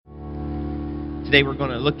Today we're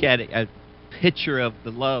going to look at a picture of the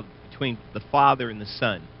love between the Father and the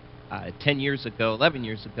Son. 10 years ago, 11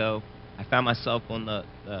 years ago, I found myself on the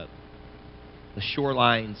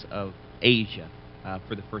shorelines of Asia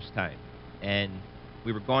for the first time. And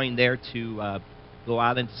we were going there to go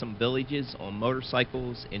out into some villages on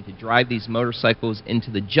motorcycles and to drive these motorcycles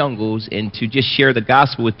into the jungles and to just share the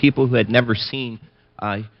gospel with people who had never seen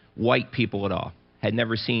white people at all, had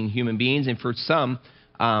never seen human beings, and for some,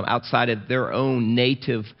 outside of their own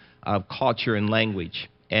native culture and language.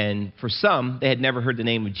 And for some, they had never heard the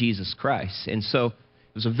name of Jesus Christ. And so it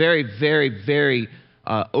was a very, very, very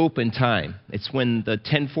open time. It's when the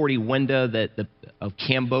 1040 window of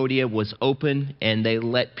Cambodia was open, and they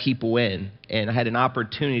let people in. And I had an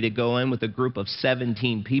opportunity to go in with a group of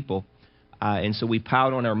 17 people. And so we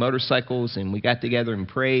piled on our motorcycles, and we got together and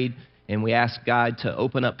prayed, and we asked God to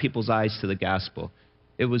open up people's eyes to the gospel.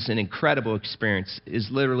 It was an incredible experience. It was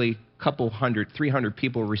literally a couple hundred, 300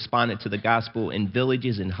 people responded to the gospel in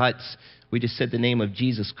villages and huts. We just said the name of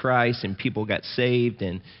Jesus Christ, and people got saved,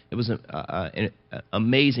 and it was an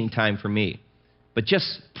amazing time for me. But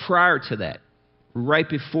just prior to that, right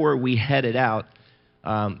before we headed out,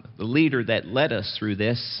 the leader that led us through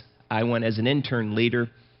this, I went as an intern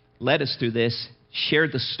leader, led us through this,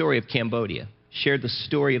 shared the story of Cambodia, shared the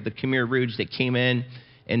story of the Khmer Rouge that came in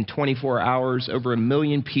 24 hours, over 1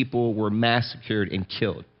 million people were massacred and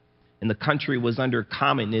killed. And the country was under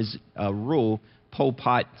communist rule. Pol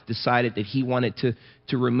Pot decided that he wanted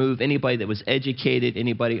to remove anybody that was educated,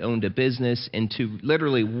 anybody owned a business, and to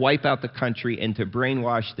literally wipe out the country and to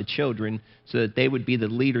brainwash the children so that they would be the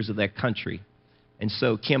leaders of that country. And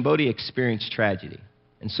so Cambodia experienced tragedy.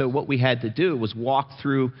 And so what we had to do was walk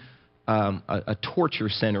through a torture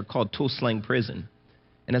center called Tuol Sleng Prison.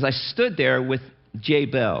 And as I stood there with Jay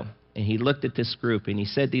Bell, and he looked at this group, and he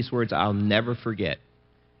said these words I'll never forget.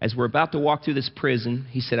 As we're about to walk through this prison,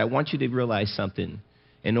 he said, I want you to realize something.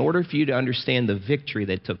 In order for you to understand the victory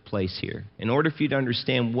that took place here, in order for you to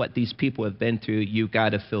understand what these people have been through, you've got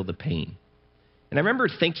to feel the pain. And I remember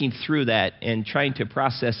thinking through that and trying to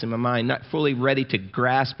process in my mind, not fully ready to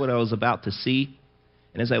grasp what I was about to see.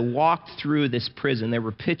 And as I walked through this prison, there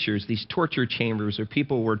were pictures, these torture chambers where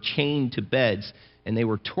people were chained to beds and they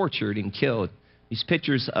were tortured and killed. These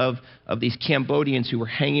pictures of these Cambodians who were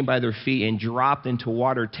hanging by their feet and dropped into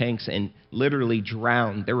water tanks and literally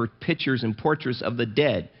drowned. There were pictures and portraits of the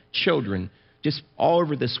dead, children, just all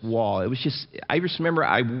over this wall. It was just, I just remember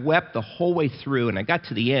I wept the whole way through, and I got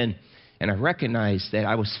to the end, and I recognized that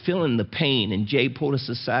I was feeling the pain, and Jay pulled us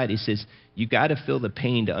aside. He says, you got to feel the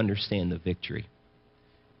pain to understand the victory.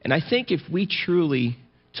 And I think if we truly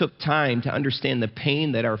took time to understand the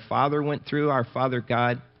pain that our Father went through, our Father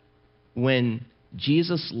God, when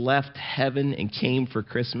Jesus left heaven and came for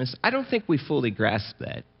Christmas, I don't think we fully grasp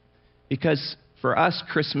that. Because for us,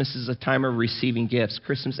 Christmas is a time of receiving gifts.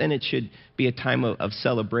 Christmas, and it should be a time of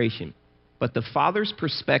celebration. But the Father's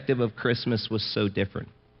perspective of Christmas was so different.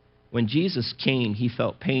 When Jesus came, he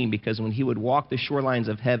felt pain because when he would walk the shorelines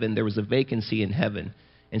of heaven, there was a vacancy in heaven.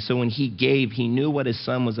 And so when he gave, he knew what his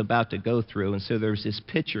son was about to go through. And so there was this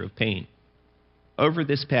picture of pain. Over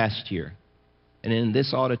this past year, and in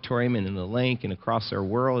this auditorium and in the link and across our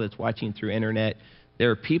world that's watching through internet, there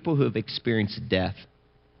are people who have experienced death,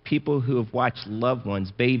 people who have watched loved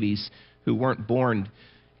ones, babies who weren't born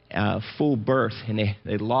full birth, and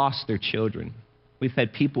they lost their children. We've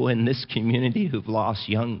had people in this community who've lost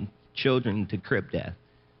young children to crib death.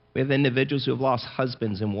 We have individuals who have lost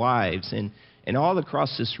husbands and wives, and all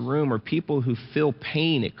across this room are people who feel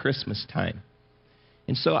pain at Christmas time.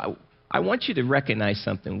 And so I want you to recognize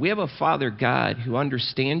something. We have a Father God who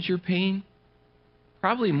understands your pain,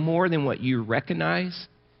 probably more than what you recognize.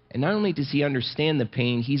 And not only does he understand the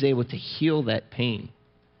pain, he's able to heal that pain.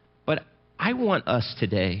 But I want us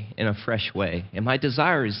today in a fresh way, and my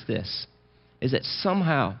desire is this, is that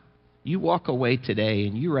somehow you walk away today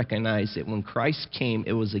and you recognize that when Christ came,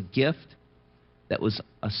 it was a gift that was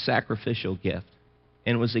a sacrificial gift.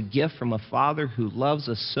 And it was a gift from a Father who loves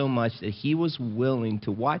us so much that he was willing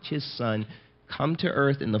to watch his son come to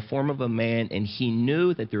earth in the form of a man, and he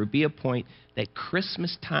knew that there would be a point that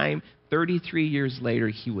Christmas time, 33 years later,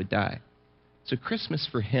 he would die. So Christmas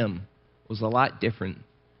for him was a lot different.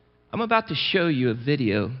 I'm about to show you a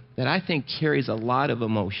video that I think carries a lot of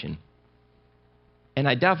emotion. And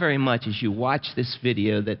I doubt very much as you watch this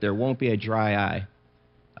video that there won't be a dry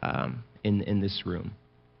eye in this room.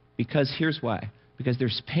 Because here's why. Because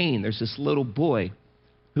there's pain. There's this little boy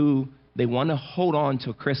who they want to hold on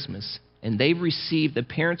till Christmas. And the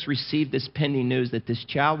parents received this pending news that this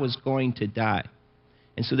child was going to die.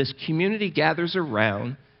 And so this community gathers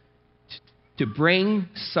around to bring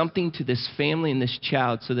something to this family and this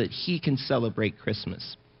child so that he can celebrate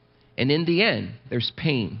Christmas. And in the end, there's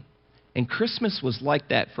pain. And Christmas was like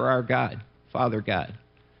that for our God, Father God.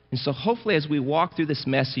 And so hopefully as we walk through this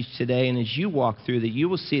message today, and as you walk through that, you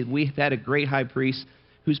will see that we've had a great high priest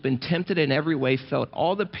who's been tempted in every way, felt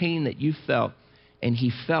all the pain that you felt, and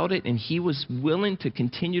he felt it, and he was willing to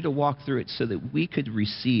continue to walk through it so that we could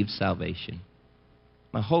receive salvation.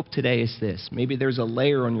 My hope today is this. Maybe there's a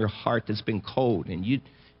layer on your heart that's been cold, and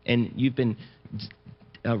you've been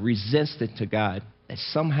resistant to God, that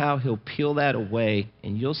somehow he'll peel that away,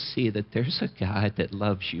 and you'll see that there's a God that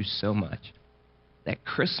loves you so much. That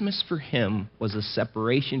Christmas for him was a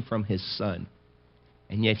separation from his son,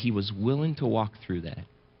 and yet he was willing to walk through that.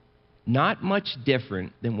 Not much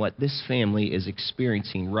different than what this family is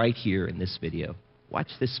experiencing right here in this video. Watch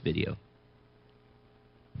this video.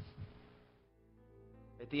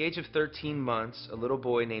 At the age of 13 months, a little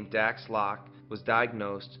boy named Dax Locke was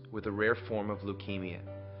diagnosed with a rare form of leukemia.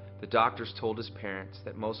 The doctors told his parents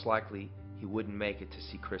that most likely he wouldn't make it to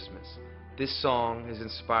see Christmas. This song is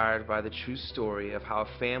inspired by the true story of how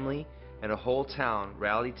a family and a whole town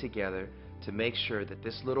rallied together to make sure that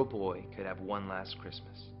this little boy could have one last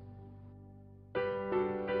Christmas.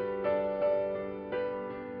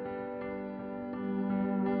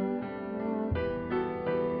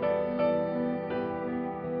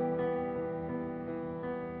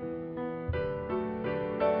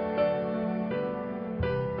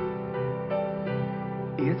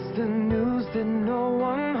 It's the news that no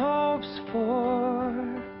one hopes for,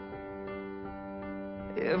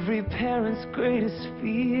 every parent's greatest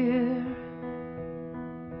fear,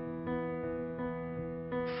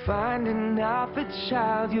 finding out the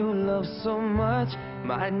child you love so much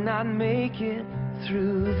might not make it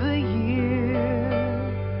through the year.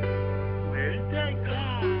 Where's that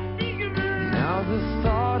guy? Now the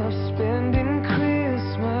thought of spending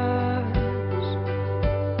Christmas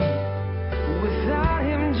without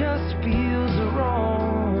him just feels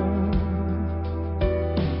wrong.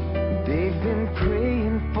 They've been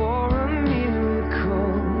praying for a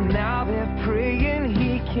miracle. Now they're praying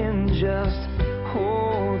he can just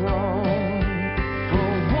hold on.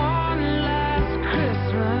 For one last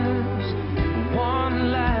Christmas,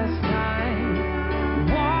 one last time,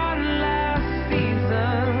 one last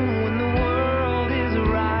season when the world is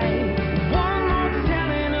right. One more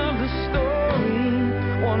telling of the story,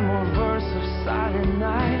 one more verse of Silent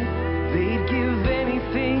Night. They'd give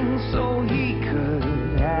anything so he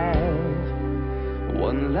could have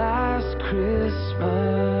one last Christmas.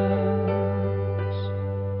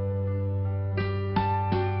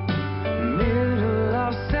 Middle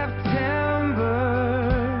of September,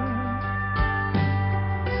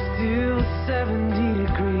 still 70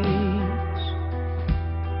 degrees.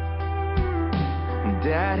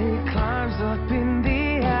 Daddy climbs up in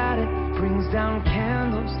the attic, brings down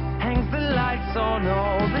candles, hangs the lights on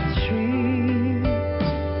all the trees.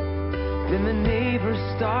 Then the neighbors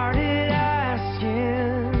started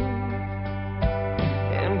asking,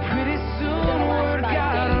 and pretty soon word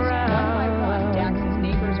got around. Dax's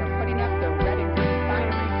neighbors are putting up the red and green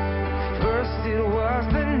fireworks. First it was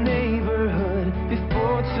the neighborhood,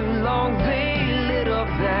 before too long they lit up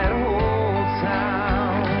that whole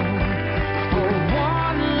town. For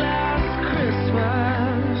one last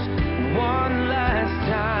Christmas, one last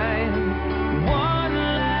time, one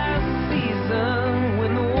last season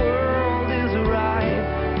when the world is right.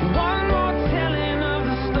 One more telling of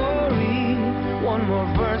the story, one more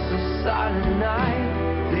verse of Silent Night.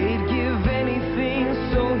 They'd give anything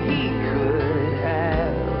so he could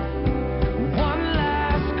have one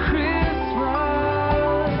last Christmas.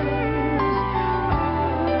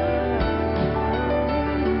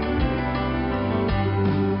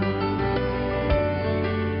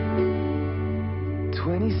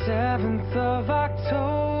 27th of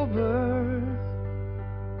October,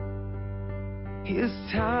 his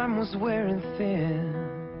time was wearing thin.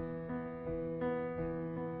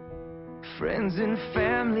 Friends and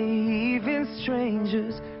family, even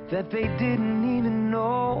strangers that they didn't even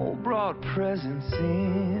know, brought presents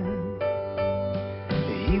in.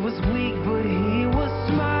 He was weak, but he was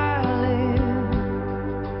smiling,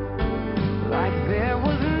 like there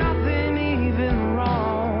was nothing even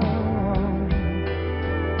wrong.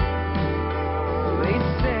 They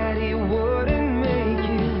said he wouldn't make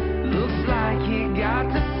it, looks like he got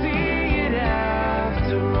to see it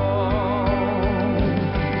after all.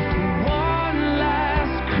 One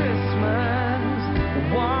last Christmas,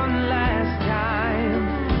 one last time,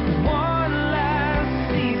 one last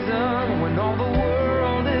season when all the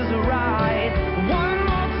world is right. One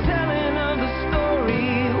more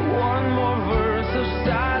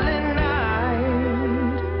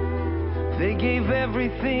They gave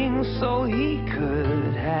everything so he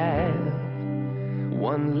could have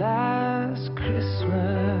one last Christmas,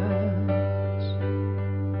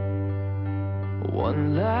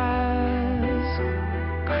 one last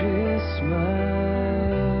Christmas.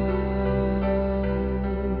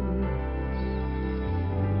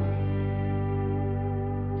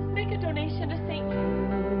 Make a donation to St.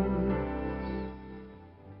 Jude.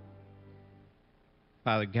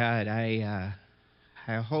 Father God, I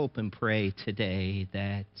hope and pray today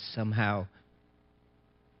that somehow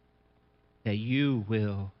that you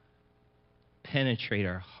will penetrate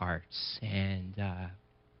our hearts, and God,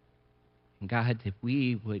 that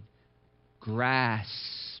we would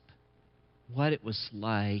grasp what it was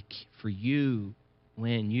like for you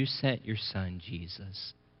when you sent your son,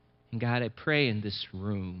 Jesus. And God, I pray in this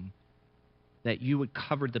room that you would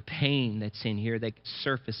cover the pain that's in here that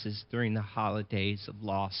surfaces during the holidays of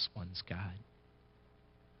lost ones, God.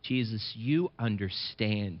 Jesus, you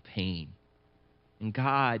understand pain. And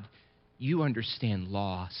God, you understand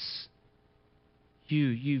loss.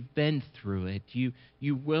 You've been through it. You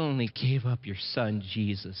willingly gave up your son,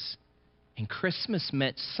 Jesus. And Christmas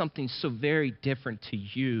meant something so very different to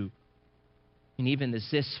you. And even as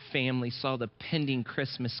this family saw the pending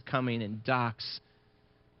Christmas coming and Doc's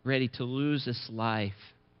ready to lose his life,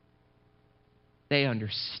 they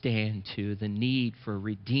understand, too, the need for a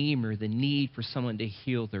Redeemer, the need for someone to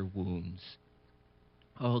heal their wounds.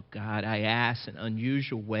 Oh, God, I ask in an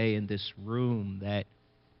unusual way in this room that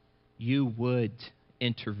you would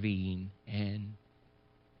intervene. And,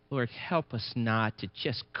 Lord, help us not to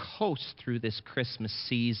just coast through this Christmas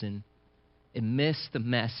season and miss the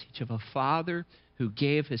message of a Father who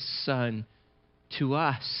gave his Son to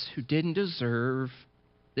us who didn't deserve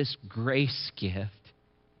this grace gift.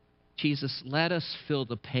 Jesus, let us feel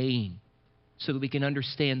the pain so that we can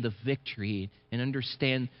understand the victory and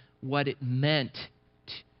understand what it meant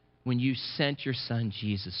when you sent your Son,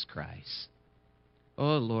 Jesus Christ.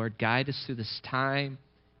 Oh, Lord, guide us through this time,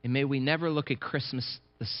 and may we never look at Christmas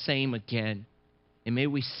the same again. And may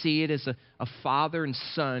we see it as a father and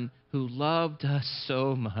son who loved us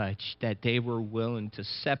so much that they were willing to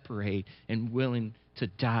separate and willing to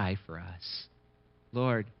die for us.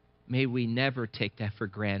 Lord, may we never take that for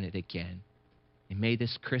granted again. And may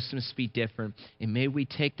this Christmas be different. And may we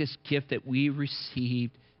take this gift that we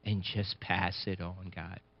received and just pass it on,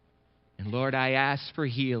 God. And Lord, I ask for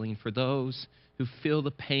healing for those who feel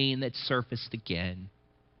the pain that surfaced again.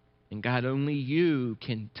 And God, only you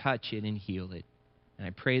can touch it and heal it. And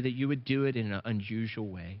I pray that you would do it in an unusual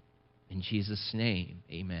way. In Jesus' name,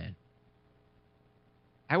 amen.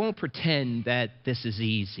 I won't pretend that this is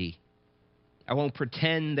easy. I won't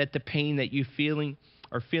pretend that the pain that you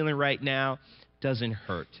are feeling right now doesn't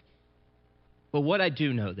hurt. But what I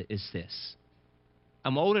do know is this.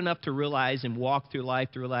 I'm old enough to realize and walk through life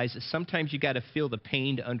to realize that sometimes you got to feel the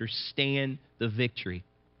pain to understand the victory.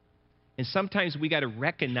 And sometimes we got to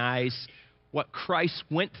recognize what Christ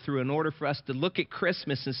went through in order for us to look at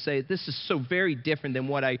Christmas and say, this is so very different than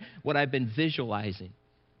what I've been visualizing.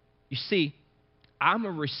 You see, I'm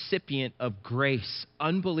a recipient of grace,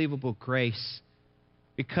 unbelievable grace,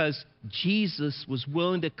 because Jesus was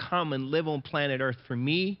willing to come and live on planet Earth for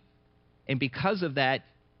me. And because of that,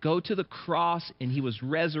 go to the cross, and he was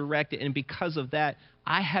resurrected. And because of that,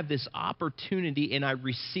 I have this opportunity, and I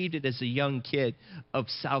received it as a young kid, of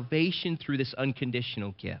salvation through this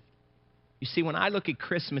unconditional gift. You see, when I look at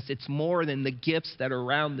Christmas, it's more than the gifts that are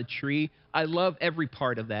around the tree. I love every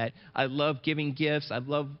part of that. I love giving gifts. I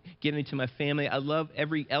love giving to my family. I love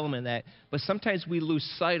every element of that. But sometimes we lose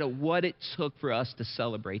sight of what it took for us to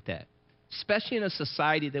celebrate that, especially in a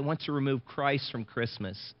society that wants to remove Christ from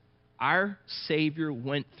Christmas. Our Savior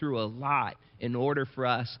went through a lot in order for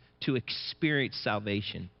us to experience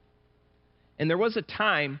salvation. And there was a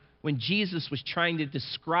time when Jesus was trying to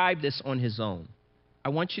describe this on his own. I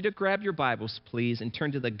want you to grab your Bibles, please, and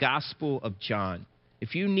turn to the Gospel of John.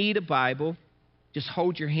 If you need a Bible, just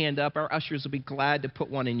hold your hand up. Our ushers will be glad to put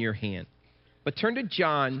one in your hand. But turn to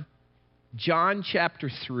John chapter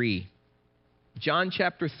 3. John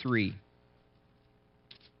chapter 3.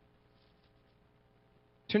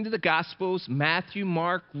 Turn to the Gospels, Matthew,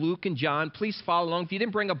 Mark, Luke, and John. Please follow along. If you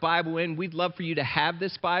didn't bring a Bible in, we'd love for you to have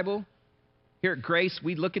this Bible. Here at Grace,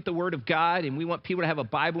 we look at the Word of God, and we want people to have a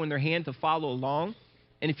Bible in their hand to follow along.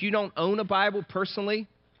 And if you don't own a Bible personally,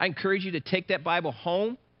 I encourage you to take that Bible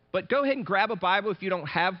home. But go ahead and grab a Bible if you don't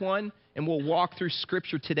have one, and we'll walk through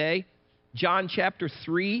Scripture today. John chapter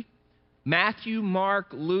 3, Matthew, Mark,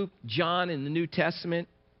 Luke, John in the New Testament.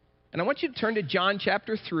 And I want you to turn to John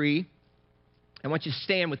chapter 3. I want you to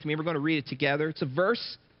stand with me. We're going to read it together. It's a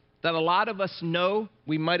verse that a lot of us know.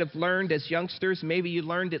 We might have learned as youngsters. Maybe you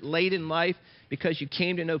learned it late in life because you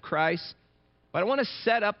came to know Christ. But I want to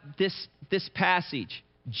set up this passage.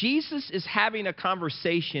 Jesus is having a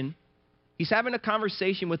conversation. He's having a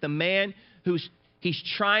conversation with a man he's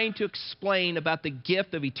trying to explain about the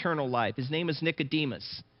gift of eternal life. His name is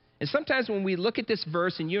Nicodemus. And sometimes when we look at this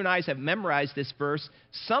verse, and you and I have memorized this verse,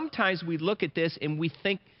 sometimes we look at this and we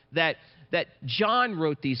think that John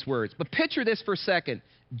wrote these words. But picture this for a second.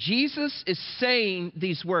 Jesus is saying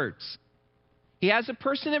these words. He has a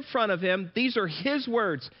person in front of him. These are his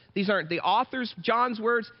words. These aren't the author's, John's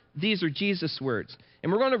words. These are Jesus' words.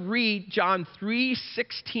 And we're going to read John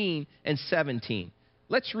 3:16 and 17.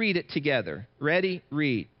 Let's read it together. Ready?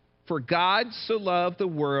 Read. For God so loved the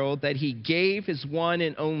world that he gave his one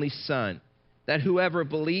and only Son, that whoever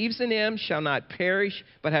believes in him shall not perish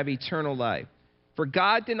but have eternal life. For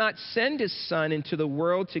God did not send his Son into the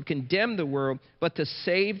world to condemn the world, but to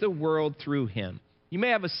save the world through him. You may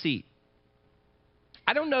have a seat.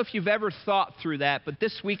 I don't know if you've ever thought through that, but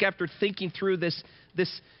this week after thinking through this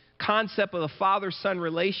concept of the father-son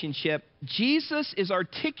relationship, Jesus is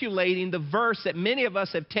articulating the verse that many of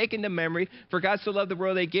us have taken to memory. For God so loved the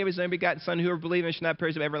world that he gave his only begotten Son, whoever believes in him shall not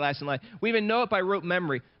perish but have everlasting life. We even know it by rote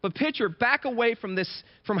memory. But picture, back away from this,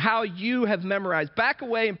 from how you have memorized. Back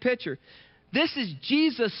away and picture. This is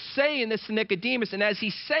Jesus saying this to Nicodemus, and as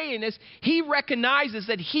he's saying this, he recognizes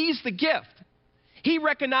that he's the gift. He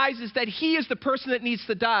recognizes that he is the person that needs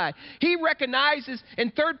to die. He recognizes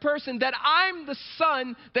in third person that I'm the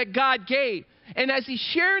Son that God gave. And as he's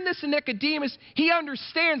sharing this to Nicodemus, he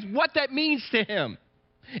understands what that means to him.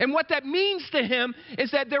 And what that means to him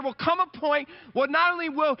is that there will come a point where not only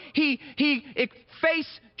will he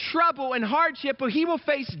face trouble and hardship, but he will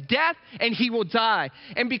face death and he will die.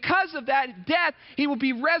 And because of that death, he will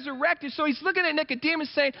be resurrected. So he's looking at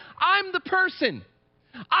Nicodemus saying, I'm the person.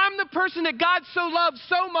 I'm the person that God so loved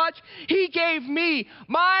so much, he gave me.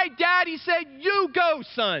 My daddy said, you go,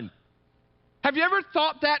 son. Have you ever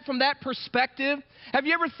thought that from that perspective? Have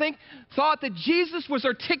you ever thought that Jesus was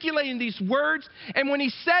articulating these words, and when he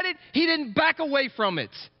said it, he didn't back away from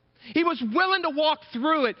it? He was willing to walk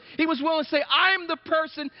through it. He was willing to say, I'm the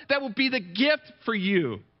person that will be the gift for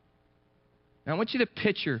you. Now, I want you to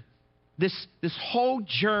picture this whole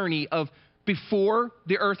journey of before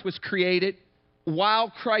the earth was created, while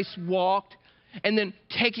Christ walked, and then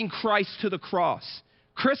taking Christ to the cross.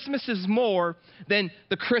 Christmas is more than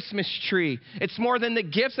the Christmas tree. It's more than the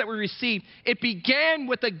gifts that we receive. It began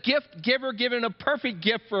with a gift giver giving a perfect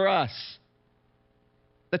gift for us.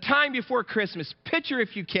 The time before Christmas. Picture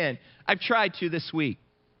if you can. I've tried to this week.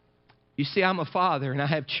 You see, I'm a father and I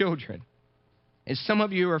have children. And some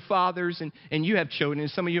of you are fathers and you have children. And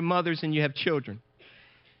some of you are mothers and you have children.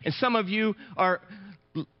 And some of you are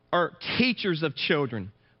teachers of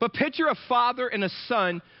children. But picture a father and a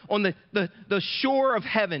son on the shore of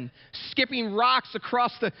heaven, skipping rocks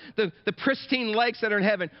across the pristine lakes that are in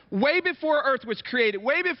heaven, way before earth was created,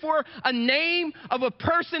 way before a name of a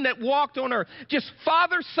person that walked on earth. Just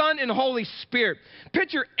Father, Son, and Holy Spirit.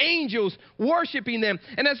 Picture angels worshiping them.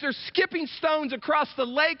 And as they're skipping stones across the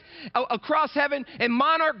lake, across heaven, and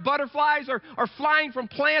monarch butterflies are flying from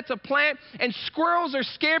plant to plant, and squirrels are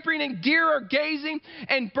scampering, and deer are gazing,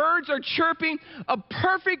 and birds are chirping, a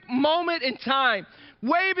perfect moment in time,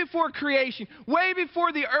 way before creation, way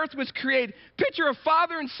before the earth was created. Picture a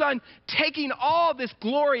father and son taking all this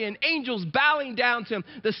glory and angels bowing down to him,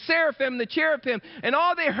 the seraphim, the cherubim, and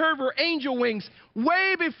all they heard were angel wings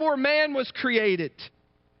way before man was created.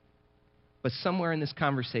 But somewhere in this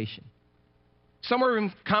conversation,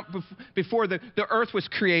 somewhere before the earth was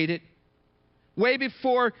created, way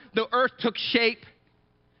before the earth took shape,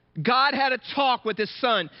 God had a talk with his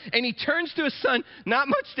son, and he turns to his son, not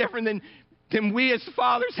much different than we as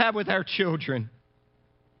fathers have with our children.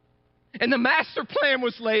 And the master plan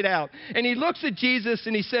was laid out. And he looks at Jesus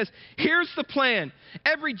and he says, here's the plan.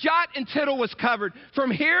 Every jot and tittle was covered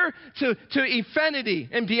from here to infinity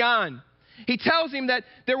and beyond. He tells him that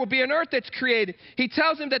there will be an earth that's created. He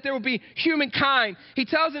tells him that there will be humankind. He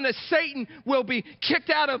tells him that Satan will be kicked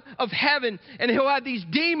out of heaven, and he'll have these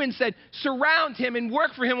demons that surround him and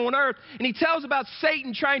work for him on earth. And he tells about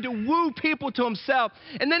Satan trying to woo people to himself.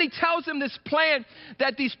 And then he tells him this plan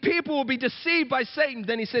that these people will be deceived by Satan.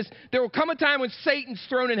 Then he says, there will come a time when Satan's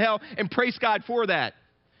thrown in hell, and praise God for that.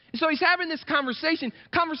 And so he's having this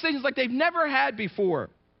conversations like they've never had before.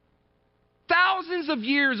 Thousands of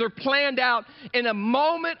years are planned out in a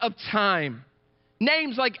moment of time.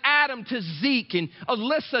 Names like Adam to Zeke and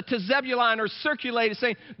Alyssa to Zebulon are circulated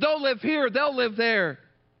saying, they'll live here, they'll live there.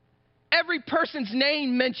 Every person's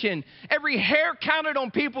name mentioned, every hair counted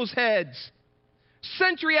on people's heads.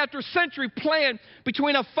 century after century plan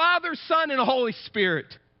between a Father, Son, and a Holy Spirit.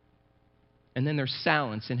 And then there's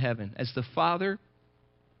silence in heaven as the Father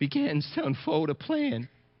begins to unfold a plan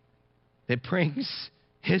that brings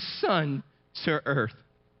his Son to earth.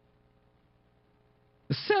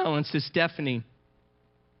 The silence is deafening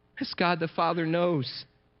as God the Father knows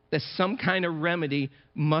that some kind of remedy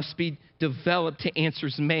must be developed to answer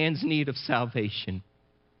man's need of salvation.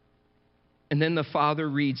 And then the Father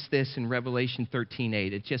reads this in Revelation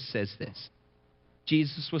 13:8. It just says this: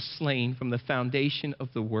 Jesus was slain from the foundation of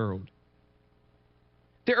the world.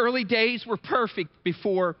 The early days were perfect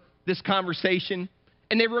before this conversation,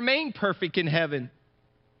 and they remain perfect in heaven.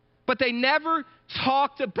 But they never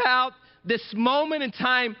talked about this moment in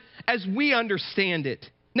time as we understand it.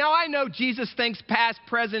 Now, I know Jesus thinks past,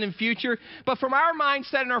 present, and future, but from our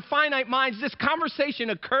mindset and our finite minds, this conversation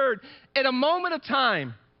occurred at a moment of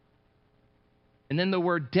time. And then the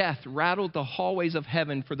word death rattled the hallways of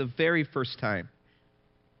heaven for the very first time.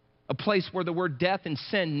 A place where the word death and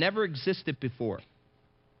sin never existed before.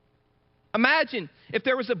 Imagine if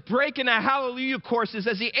there was a break in the Hallelujah courses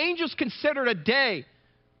as the angels considered a day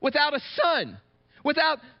without a son,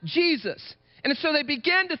 without Jesus. And so they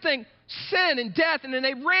began to think sin and death, and then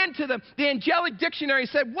they ran to the angelic dictionary and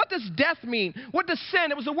said, what does death mean? What does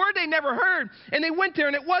sin? It was a word they never heard, and they went there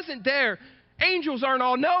and it wasn't there. Angels aren't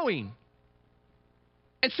all-knowing.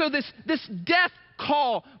 And so this death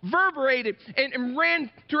call reverberated and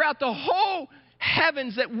ran throughout the whole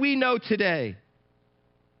heavens that we know today.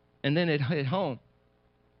 And then it hit home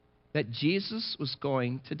that Jesus was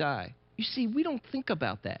going to die. You see, we don't think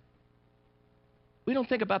about that. We don't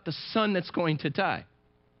think about the son that's going to die.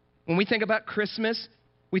 When we think about Christmas,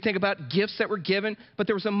 we think about gifts that were given, but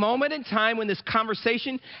there was a moment in time when this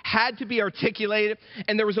conversation had to be articulated,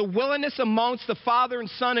 and there was a willingness amongst the Father and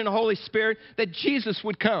Son and the Holy Spirit that Jesus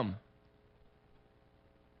would come.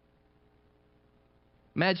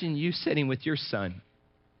 Imagine you sitting with your son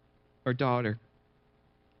or daughter.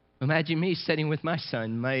 Imagine me sitting with my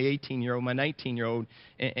son, my 18-year-old, my 19-year-old,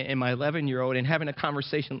 and my 11-year-old, and having a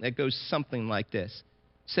conversation that goes something like this.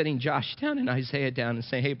 Sitting Josh down and Isaiah down and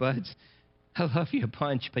saying, hey, buds, I love you a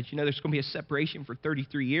bunch, but you know there's going to be a separation for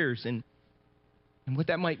 33 years, and what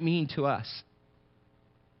that might mean to us.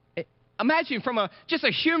 Imagine from just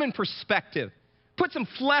a human perspective, put some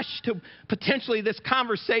flesh to potentially this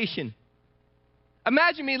conversation.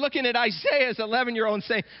 Imagine me looking at Isaiah's 11-year-old and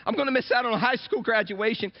saying, I'm going to miss out on a high school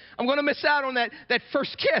graduation. I'm going to miss out on that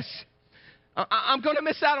first kiss. I'm going to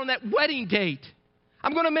miss out on that wedding date.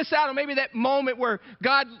 I'm going to miss out on maybe that moment where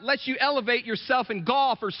God lets you elevate yourself in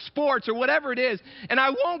golf or sports or whatever it is, and I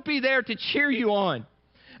won't be there to cheer you on.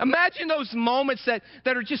 Imagine those moments that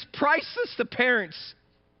are just priceless to parents.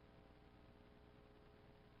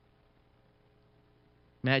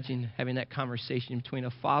 Imagine having that conversation between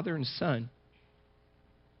a father and son,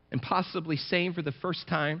 and possibly saying for the first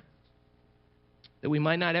time that we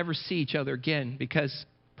might not ever see each other again because,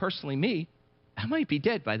 personally, me, I might be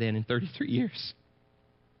dead by then in 33 years.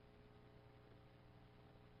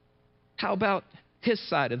 How about his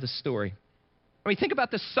side of the story? I mean, think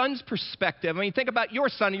about the son's perspective. I mean, think about your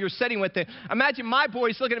son and you're sitting with him. Imagine my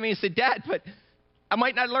boys looking at me and say, Dad, but I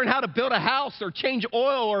might not learn how to build a house or change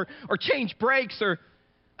oil or change brakes, or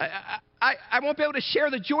I won't be able to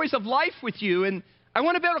share the joys of life with you, and I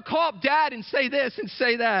want to be able to call up Dad and say this and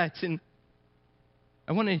say that. And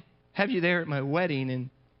I want to have you there at my wedding and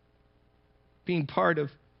being part of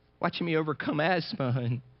watching me overcome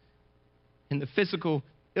asthma and the physical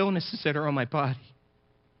illnesses that are on my body.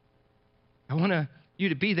 I want you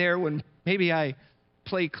to be there when maybe I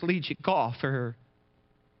play collegiate golf or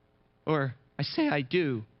I say I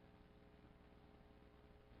do.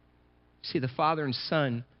 See, the Father and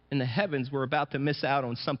Son in the heavens were about to miss out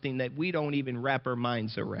on something that we don't even wrap our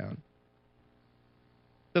minds around.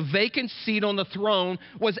 The vacant seat on the throne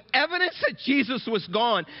was evidence that Jesus was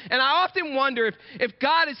gone. And I often wonder if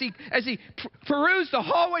God, as he perused the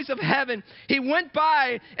hallways of heaven, he went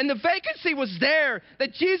by and the vacancy was there,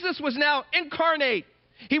 that Jesus was now incarnate.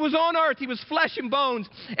 He was on earth. He was flesh and bones.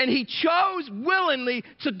 And he chose willingly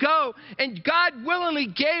to go. And God willingly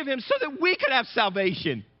gave him so that we could have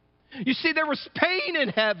salvation. You see, there was pain in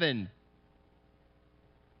heaven.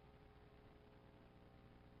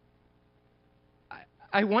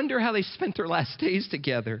 I wonder how they spent their last days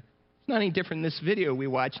together. It's not any different in this video we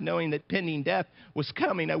watched, knowing that pending death was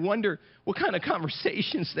coming. I wonder what kind of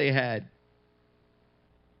conversations they had.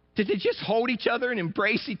 Did they just hold each other and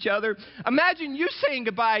embrace each other? Imagine you saying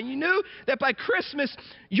goodbye and you knew that by Christmas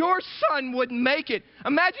your son wouldn't make it.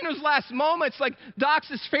 Imagine those last moments like Doc's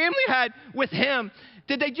family had with him.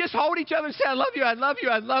 Did they just hold each other and say, I love you, I love you,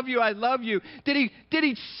 I love you, I love you? Did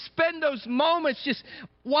he spend those moments just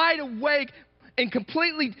wide awake and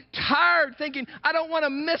completely tired thinking, I don't want to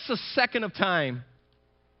miss a second of time?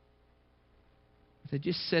 Did they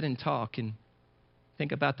just sit and talk and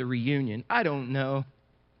think about the reunion? I don't know.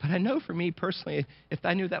 But I know for me personally, if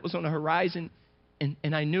I knew that was on the horizon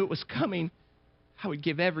and I knew it was coming, I would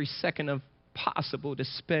give every second of possible to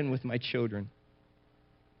spend with my children.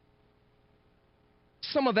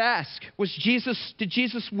 Some have asked, did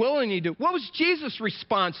Jesus willingly do? What was Jesus'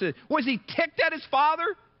 response to it? Was he ticked at his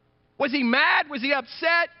father? Was he mad? Was he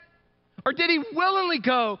upset? Or did he willingly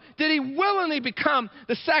go? Did he willingly become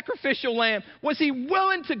the sacrificial lamb? Was he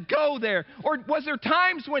willing to go there? Or was there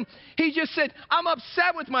times when he just said, I'm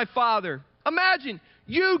upset with my father? Imagine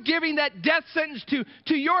you giving that death sentence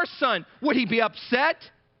to your son. Would he be upset?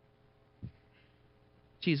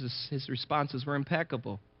 Jesus, his responses were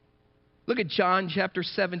impeccable. Look at John chapter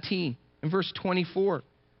 17 and verse 24.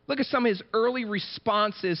 Look at some of his early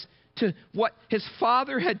responses to what his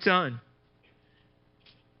father had done.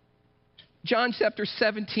 John chapter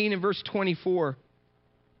 17 and verse 24.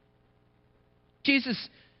 Jesus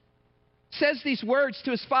says these words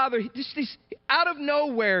to his father. Out of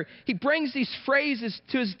nowhere, he brings these phrases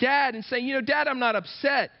to his dad and saying, Dad, I'm not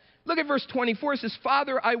upset. Look at verse 24. It says,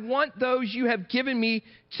 Father, I want those you have given me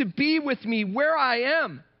to be with me where I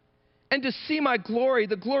am and to see my glory,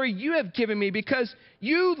 the glory you have given me, because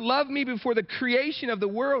you loved me before the creation of the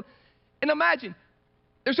world. And imagine,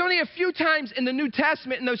 there's only a few times in the New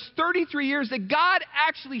Testament in those 33 years that God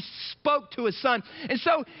actually spoke to his son. And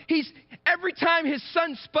so every time his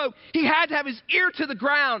son spoke, he had to have his ear to the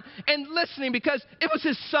ground and listening because it was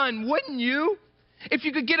his son, wouldn't you? If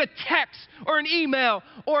you could get a text or an email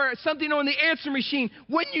or something on the answer machine,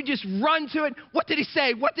 wouldn't you just run to it? What did he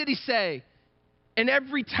say? What did he say? And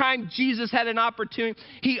every time Jesus had an opportunity,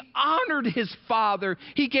 he honored his father.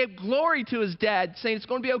 He gave glory to his dad, saying, it's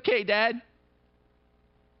going to be okay, Dad.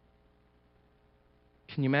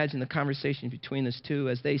 Can you imagine the conversation between those two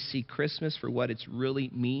as they see Christmas for what it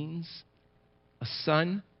really means? A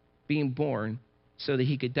son being born so that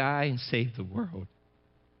he could die and save the world.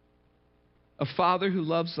 A father who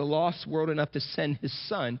loves the lost world enough to send his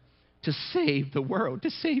son to save the world, to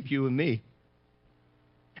save you and me.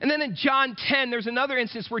 And then in John 10, there's another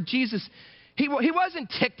instance where Jesus, he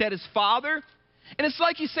wasn't ticked at his father. And it's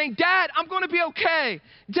like he's saying, Dad, I'm going to be okay.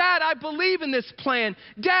 Dad, I believe in this plan.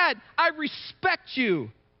 Dad, I respect you.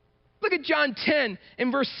 Look at John 10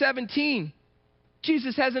 and verse 17.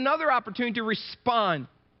 Jesus has another opportunity to respond.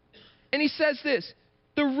 And he says this,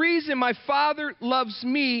 the reason my Father loves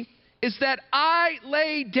me is that I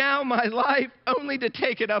lay down my life only to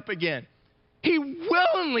take it up again. He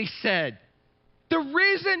willingly said, the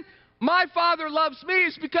reason my Father loves me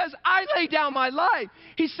is because I lay down my life.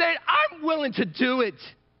 He said, I'm willing to do it.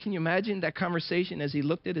 Can you imagine that conversation as he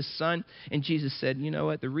looked at his son and Jesus said, you know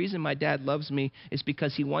what? The reason my dad loves me is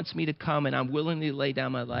because he wants me to come and I'm willing to lay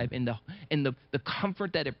down my life. And the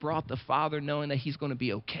comfort that it brought the father knowing that he's going to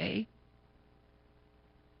be okay.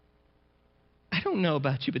 I don't know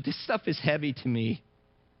about you, but this stuff is heavy to me.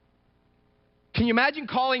 Can you imagine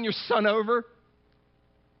calling your son over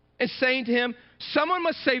and saying to him, someone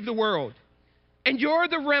must save the world, and you're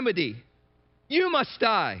the remedy. You must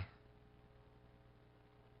die.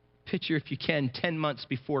 Picture, if you can, 10 months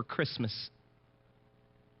before Christmas.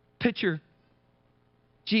 Picture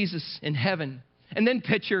Jesus in heaven. And then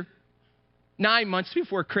picture 9 months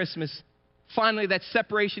before Christmas. Finally, that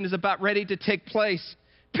separation is about ready to take place.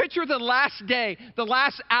 Picture the last day, the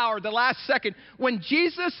last hour, the last second, when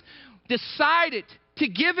Jesus decided to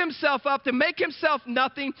give himself up, to make himself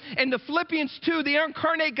nothing. And the Philippians 2, the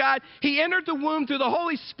incarnate God, he entered the womb through the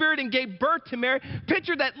Holy Spirit and gave birth to Mary.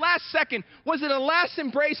 Picture that last second. Was it a last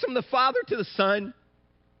embrace from the Father to the Son?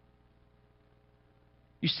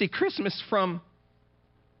 You see, Christmas from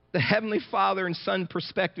the Heavenly Father and Son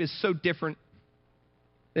perspective is so different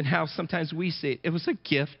than how sometimes we see it. It was a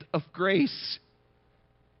gift of grace.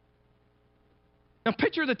 Now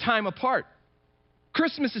picture the time apart.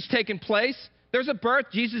 Christmas is taking place. There's a birth.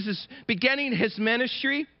 Jesus is beginning his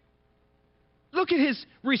ministry. Look at his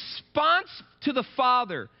response to the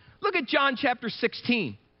Father. Look at John chapter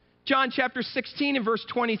 16. John chapter 16 and verse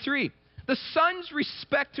 23. The Son's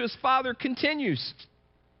respect to his Father continues.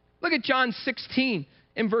 Look at John 16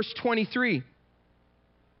 and verse 23.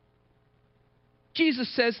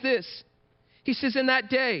 Jesus says this. He says, in that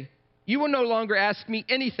day, you will no longer ask me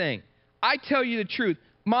anything. I tell you the truth.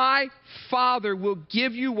 My Father will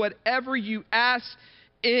give you whatever you ask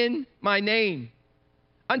in my name.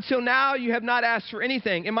 Until now, you have not asked for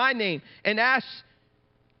anything in my name. And ask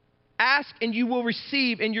and you will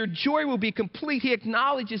receive, and your joy will be complete. He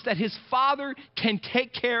acknowledges that his Father can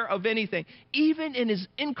take care of anything, even in his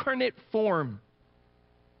incarnate form.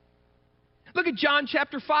 Look at John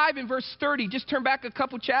chapter 5 and verse 30. Just turn back a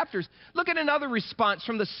couple chapters. Look at another response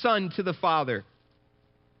from the Son to the Father.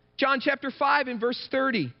 John chapter 5 and verse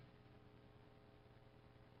 30.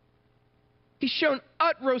 He's shown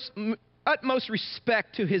utmost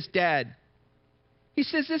respect to his dad. He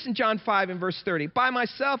says this in John 5 and verse 30. By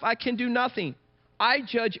myself I can do nothing. I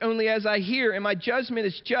judge only as I hear, and my judgment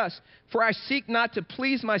is just. For I seek not to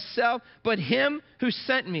please myself, but him who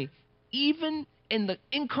sent me. Even in the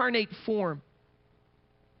incarnate form,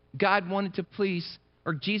 God wanted to please,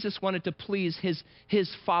 or Jesus wanted to please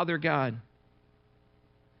his Father God.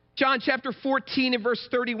 John chapter 14 and verse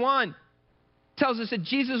 31 tells us that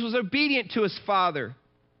Jesus was obedient to his Father.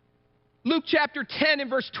 Luke chapter 10 and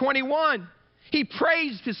verse 21, he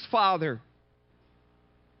praised his Father.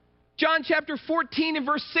 John chapter 14 and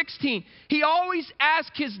verse 16, he always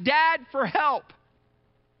asked his dad for help.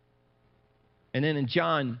 And then in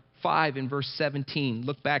John 5 and verse 17,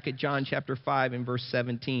 look back at John chapter 5 and verse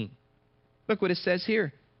 17. Look what it says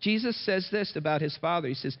here. Jesus says this about his Father.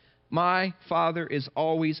 He says, my Father is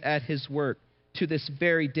always at his work to this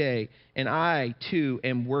very day, and I too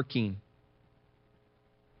am working.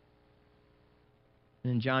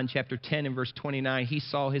 And in John chapter 10 and verse 29, he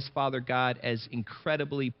saw his Father God as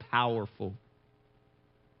incredibly powerful.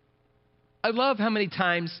 I love how many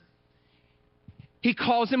times he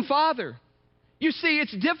calls him Father. You see,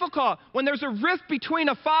 it's difficult. When there's a rift between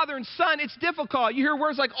a father and son, it's difficult. You hear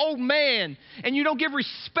words like, oh man, and you don't give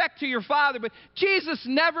respect to your father. But Jesus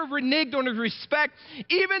never reneged on his respect,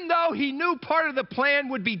 even though he knew part of the plan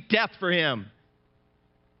would be death for him.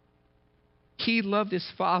 He loved his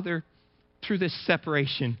Father through this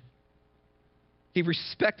separation. He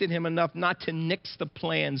respected him enough not to nix the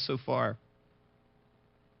plan so far.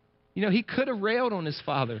 You know, he could have railed on his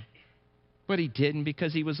Father. But he didn't,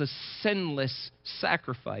 because he was a sinless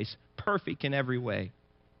sacrifice, perfect in every way.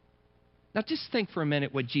 Now just think for a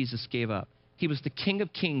minute what Jesus gave up. He was the King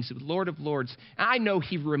of Kings, the Lord of Lords. I know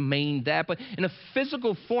he remained that, but in a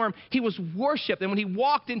physical form, he was worshipped. And when he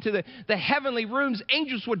walked into the heavenly rooms,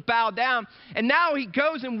 angels would bow down. And now he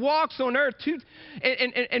goes and walks on earth.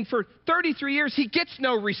 And for 33 years, he gets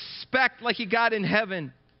no respect like he got in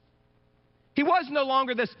heaven. He was no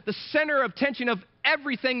longer the center of attention of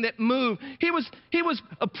everything that moved. He was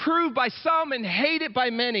approved by some and hated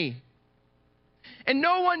by many. And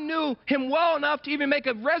no one knew him well enough to even make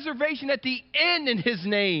a reservation at the inn in his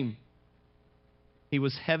name. He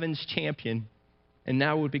was heaven's champion, and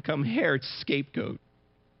now would become Herod's scapegoat.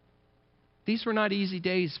 These were not easy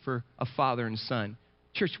days for a father and son.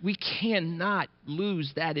 Church, we cannot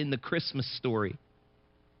lose that in the Christmas story.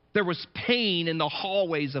 There was pain in the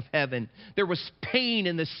hallways of heaven. There was pain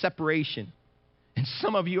in this separation. And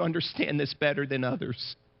some of you understand this better than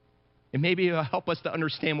others. And maybe it'll help us to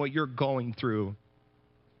understand what you're going through.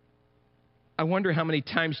 I wonder how many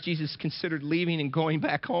times Jesus considered leaving and going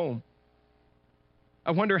back home.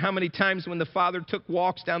 I wonder how many times when the Father took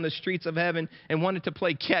walks down the streets of heaven and wanted to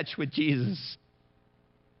play catch with Jesus.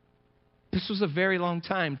 This was a very long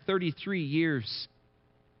time, 33 years.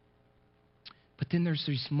 But then there's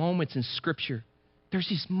these moments in Scripture. There's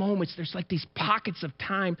these moments, there's like these pockets of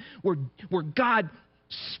time where God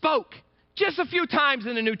spoke just a few times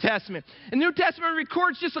in the New Testament. And the New Testament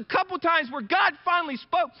records just a couple times where God finally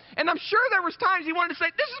spoke. And I'm sure there was times he wanted to say,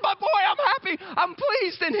 this is my boy, I'm happy, I'm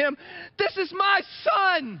pleased in him. This is my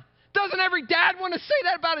son. Doesn't every dad want to say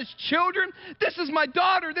that about his children? This is my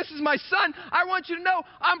daughter, this is my son. I want you to know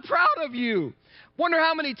I'm proud of you. Wonder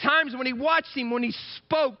how many times when he watched him, when he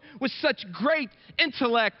spoke with such great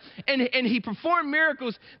intellect and he performed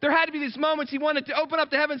miracles, there had to be these moments he wanted to open up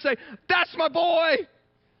to heaven and say, that's my boy.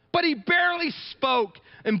 But he barely spoke.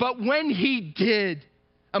 But when he did,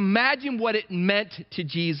 imagine what it meant to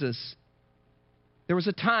Jesus. There was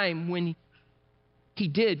a time when he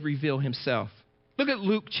did reveal himself. Look at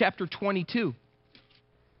Luke chapter 22.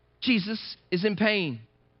 Jesus is in pain.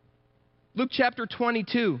 Luke chapter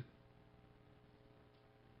 22.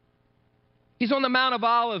 He's on the Mount of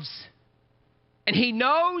Olives, and he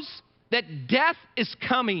knows that death is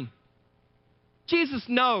coming. Jesus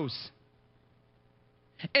knows.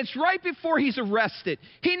 It's right before he's arrested.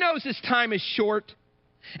 He knows his time is short.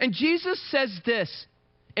 And Jesus says this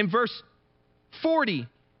in verse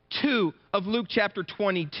 42 of Luke chapter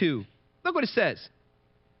 22. Look what it says.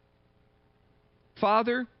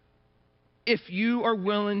 Father, if you are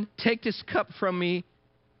willing, take this cup from me,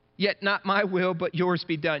 yet not my will, but yours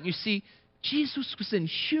be done. You see, Jesus was in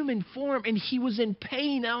human form and he was in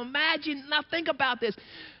pain. Now think about this.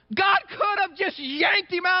 God could have just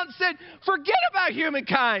yanked him out and said, forget about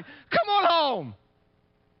humankind. Come on home.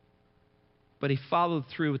 But he followed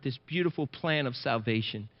through with this beautiful plan of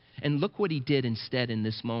salvation. And look what he did instead in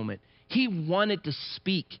this moment. He wanted to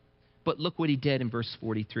speak, but look what he did in verse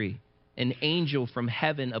 43. An angel from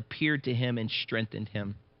heaven appeared to him and strengthened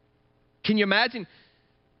him. Can you imagine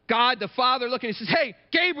God the Father looking and says, hey,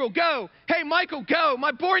 Gabriel, go. Hey, Michael, go.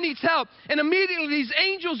 My boy needs help. And immediately these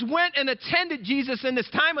angels went and attended Jesus in this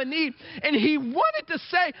time of need. And he wanted to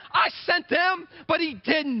say, I sent them, but he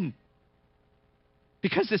didn't.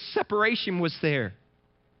 Because this separation was there.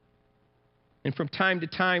 And from time to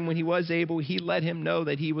time when he was able, he let him know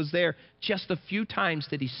that he was there. Just a few times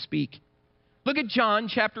did he speak. Look at John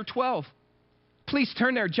chapter 12. Please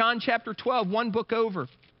turn there. John chapter 12, one book over.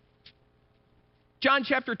 John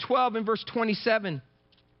chapter 12 and verse 27.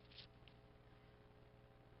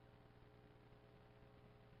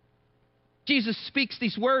 Jesus speaks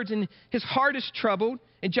these words and his heart is troubled.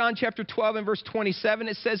 In John chapter 12 and verse 27,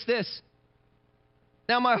 it says this.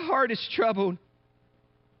 Now my heart is troubled.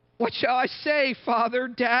 What shall I say, Father,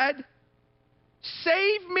 Dad?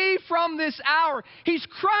 Save me from this hour. He's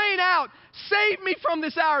crying out, save me from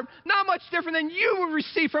this hour. Not much different than you would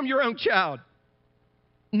receive from your own child.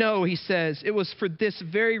 No, he says, it was for this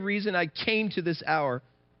very reason I came to this hour.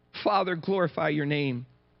 Father, glorify your name.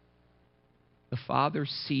 The father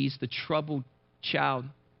sees the troubled child.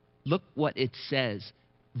 Look what it says.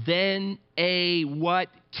 Then what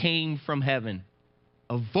came from heaven?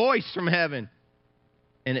 A voice from heaven.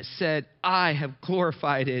 And it said, I have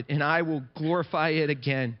glorified it, and I will glorify it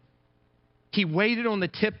again. He waited on the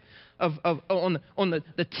tip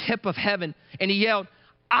the tip of heaven, and he yelled,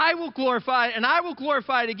 I will glorify it, and I will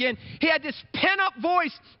glorify it again. He had this pent-up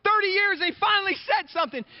voice, 30 years, and he finally said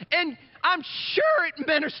something. And I'm sure it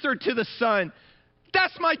ministered to the son.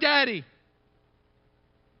 That's my daddy.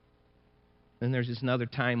 Then there's this another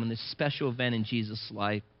time when this special event in Jesus'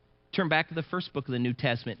 life. Turn back to the first book of the New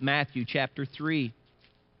Testament, Matthew chapter 3.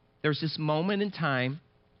 There's this moment in time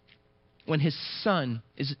when his son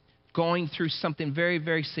is going through something very,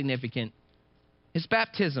 very significant. His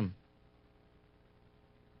baptism.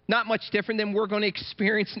 Not much different than we're going to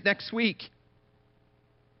experience next week.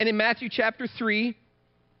 And in Matthew chapter 3,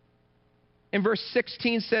 in verse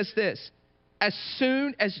 16 says this. As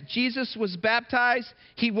soon as Jesus was baptized,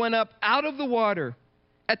 he went up out of the water.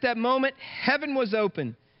 At that moment, heaven was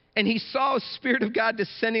open. And he saw a Spirit of God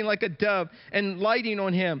descending like a dove and lighting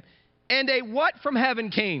on him. And a what from heaven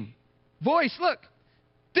came? Voice, look,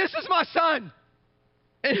 this is my son,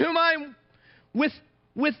 and whom I'm with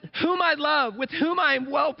whom I love, with whom I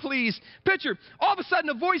am well pleased. Picture, all of a sudden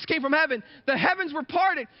a voice came from heaven. The heavens were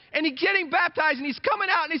parted, and he's getting baptized, and he's coming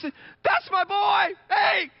out, and he said, that's my boy.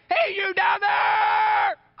 Hey, you down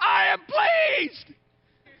there, I am pleased.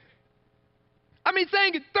 I mean,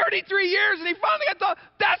 thinking 33 years, and he finally got thought,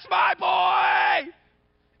 that's my boy.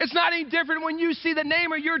 It's not any different when you see the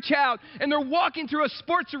name of your child, and they're walking through a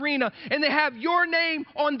sports arena, and they have your name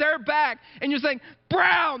on their back, and you're saying,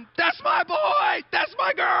 Brown, that's my boy, that's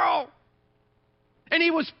my girl. And he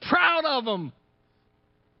was proud of them.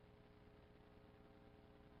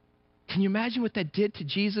 Can you imagine what that did to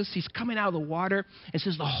Jesus? He's coming out of the water. It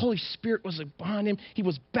says the Holy Spirit was upon him. He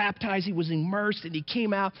was baptized. He was immersed. And he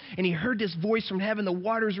came out and he heard this voice from heaven. The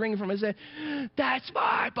water's ringing from his head. That's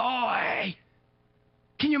my boy.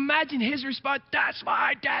 Can you imagine his response? That's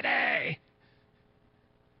my daddy.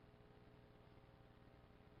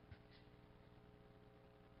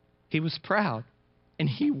 He was proud. And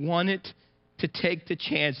he wanted to take the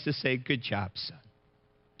chance to say, good job, son.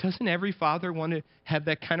 Doesn't every father want to have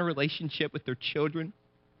that kind of relationship with their children?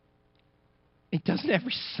 And doesn't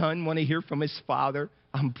every son want to hear from his father,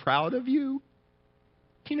 I'm proud of you?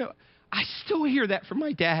 You know, I still hear that from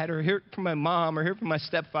my dad or hear it from my mom or hear it from my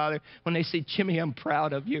stepfather when they say, Jimmy, I'm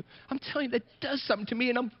proud of you. I'm telling you, that does something to me,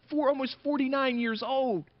 and I'm almost 49 years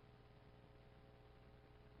old.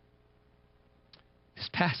 This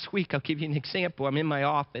past week, I'll give you an example. I'm in my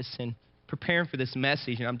office and preparing for this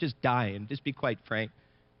message, and I'm just dying, just be quite frank.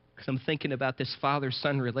 Because I'm thinking about this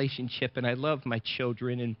father-son relationship, and I love my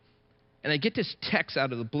children. And I get this text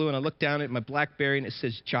out of the blue, and I look down at my BlackBerry, and it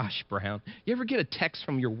says, Josh Brown. You ever get a text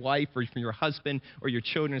from your wife or from your husband or your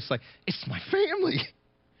children? It's like, it's my family.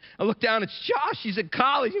 I look down, it's Josh. He's at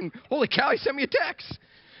college, and holy cow, he sent me a text.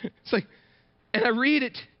 It's like, and I read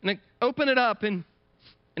it, and I open it up, and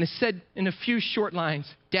it said in a few short lines,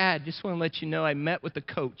 Dad, just want to let you know I met with the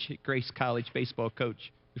coach at Grace College, baseball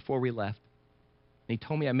coach, before we left. he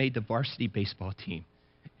told me I made the varsity baseball team.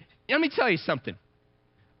 Let me tell you something.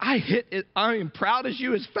 I hit it. I am proud as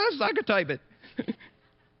you as fast as I could type it.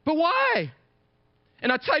 But why?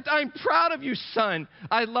 And I typed, I'm proud of you, son.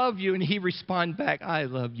 I love you. And he responded back, I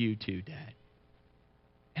love you too, Dad.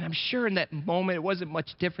 And I'm sure in that moment it wasn't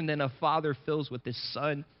much different than a father feels with his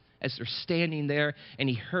son as they're standing there. And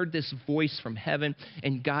he heard this voice from heaven.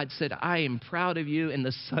 And God said, I am proud of you. And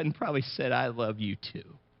the son probably said, I love you too.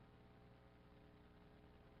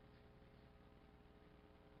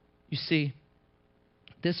 You see,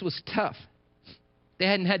 this was tough. They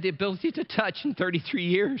hadn't had the ability to touch in 33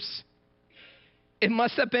 years. It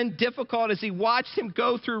must have been difficult as he watched him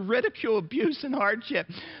go through ridicule, abuse, and hardship.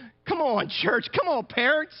 Come on, church. Come on,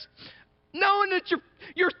 parents. Knowing that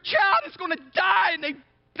your child is going to die, and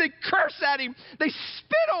they curse at him. They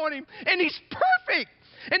spit on him, and he's perfect.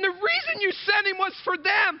 And the reason you sent him was for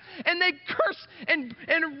them. And they curse and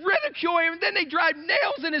ridicule him. And then they drive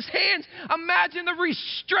nails in his hands. Imagine the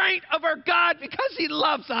restraint of our God because he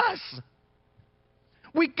loves us.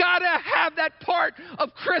 We got to have that part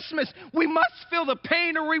of Christmas. We must feel the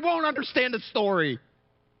pain or we won't understand the story.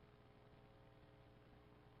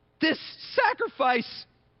 This sacrifice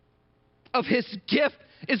of his gift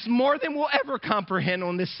is more than we'll ever comprehend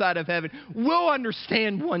on this side of heaven. We'll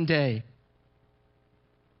understand one day.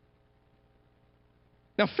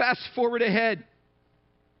 Now fast forward ahead.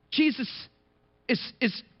 Jesus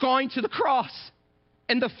is going to the cross.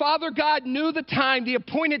 And the Father God knew the time, the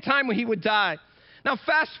appointed time when he would die. Now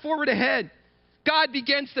fast forward ahead. God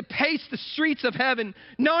begins to pace the streets of heaven,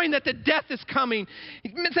 knowing that the death is coming,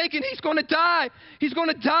 thinking he's going to die. He's going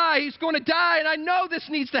to die. He's going to die. And I know this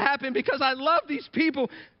needs to happen because I love these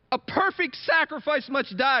people. A perfect sacrifice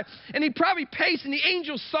must die. And he probably paced, and the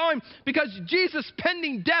angels saw him because Jesus'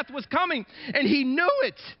 pending death was coming, and he knew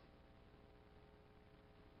it.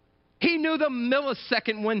 He knew the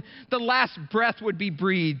millisecond when the last breath would be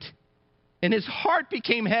breathed, and his heart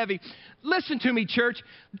became heavy. Listen to me, church.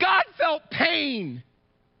 God felt pain.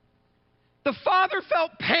 The Father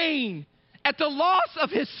felt pain at the loss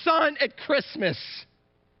of his Son at Christmas.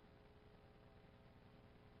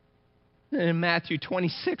 In Matthew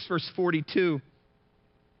 26, verse 42,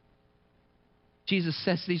 Jesus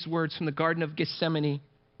says these words from the Garden of Gethsemane,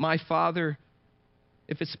 my Father,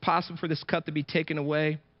 if it's possible for this cup to be taken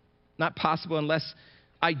away, not possible unless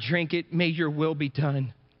I drink it, may your will be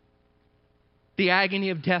done. The agony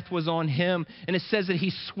of death was on him, and it says that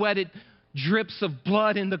he sweated drips of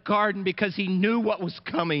blood in the garden because he knew what was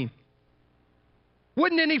coming.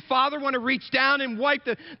 Wouldn't any father want to reach down and wipe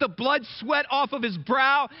the blood sweat off of his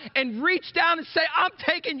brow and reach down and say, I'm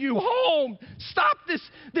taking you home. Stop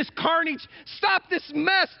this carnage. Stop this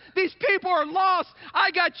mess. These people are lost. I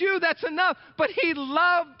got you. That's enough. But he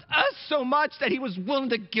loved us so much that he was willing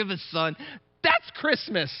to give his son. That's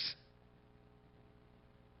Christmas.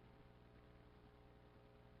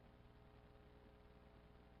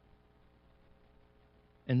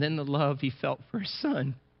 And then the love he felt for his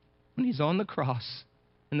son when he's on the cross.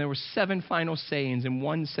 And there were 7 final sayings, and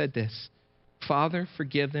one said this, Father,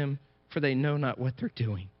 forgive them, for they know not what they're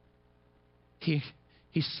doing. He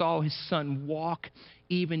saw his son walk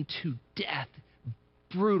even to death,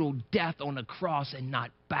 brutal death on the cross, and not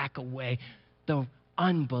back away. The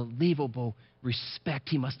unbelievable respect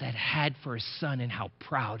he must have had for his son and how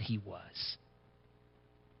proud he was.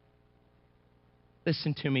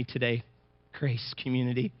 Listen to me today, Grace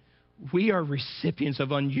community. We are recipients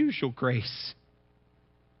of unusual grace.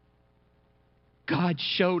 God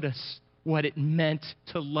showed us what it meant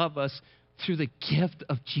to love us through the gift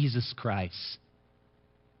of Jesus Christ.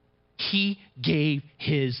 He gave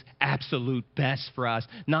his absolute best for us,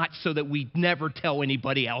 not so that we'd never tell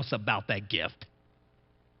anybody else about that gift.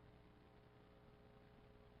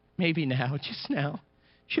 Maybe now, just now,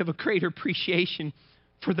 you have a greater appreciation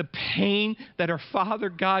for the pain that our Father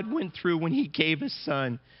God went through when he gave his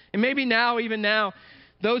son. And maybe now, even now,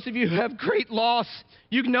 those of you who have great loss,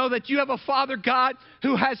 you know that you have a Father God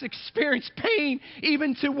who has experienced pain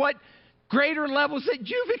even to what greater levels that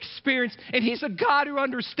you've experienced. And he's a God who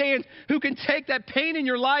understands, who can take that pain in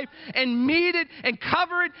your life and meet it and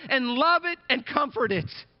cover it and love it and comfort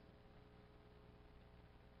it.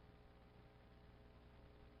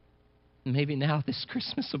 Maybe now this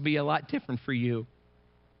Christmas will be a lot different for you.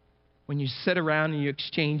 When you sit around and you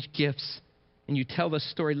exchange gifts and you tell the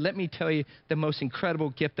story, let me tell you the most incredible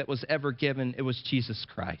gift that was ever given. It was Jesus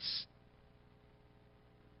Christ.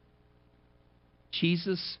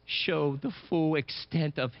 Jesus showed the full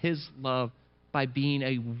extent of his love by being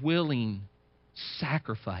a willing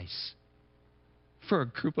sacrifice for a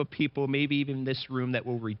group of people, maybe even in this room, that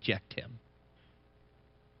will reject him.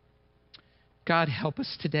 God, help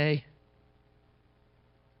us today.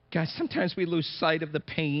 God, sometimes we lose sight of the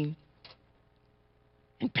pain.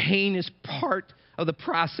 And pain is part of the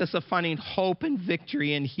process of finding hope and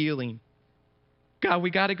victory and healing. God,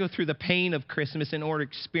 we got to go through the pain of Christmas in order to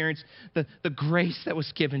experience the grace that was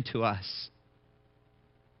given to us.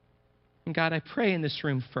 And God, I pray in this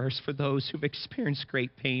room first for those who've experienced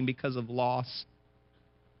great pain because of loss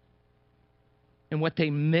and what they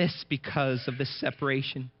miss because of this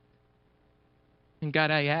separation. And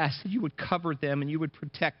God, I ask that you would cover them and you would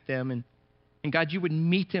protect them. And God, you would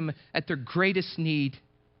meet them at their greatest need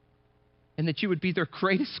and that you would be their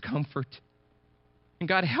greatest comfort. And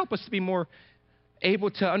God, help us to be more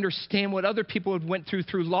able to understand what other people have went through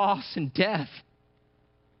loss and death.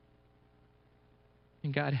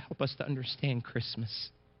 And God, help us to understand Christmas.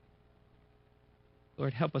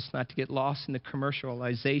 Lord, help us not to get lost in the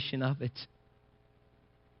commercialization of it.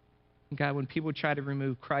 And God, when people try to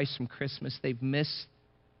remove Christ from Christmas, they've missed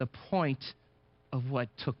the point of what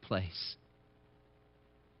took place.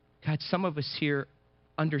 God, some of us here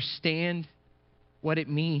understand what it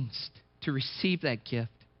means to receive that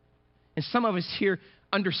gift. And some of us here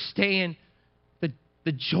understand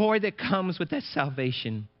the joy that comes with that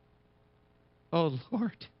salvation. Oh,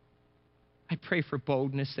 Lord, I pray for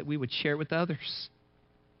boldness that we would share with others.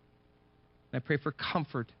 And I pray for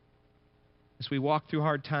comfort as we walk through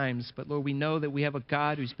hard times. But, Lord, we know that we have a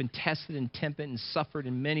God who's been tested and tempted and suffered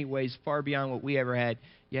in many ways far beyond what we ever had.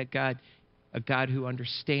 Yet, God, a God who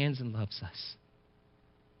understands and loves us.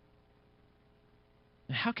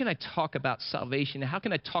 And how can I talk about salvation? How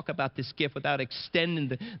can I talk about this gift without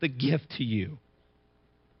extending the gift to you?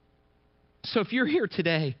 So if you're here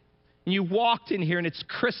today and you walked in here and it's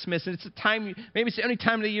Christmas and it's a time, maybe it's the only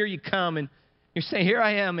time of the year you come and you're saying, here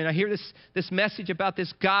I am, and I hear this message about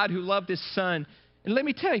this God who loved his son. And let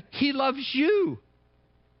me tell you, he loves you.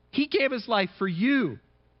 He gave his life for you.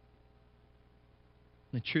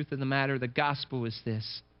 And the truth of the matter, the gospel is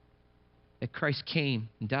this, that Christ came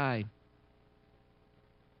and died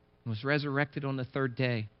and was resurrected on the third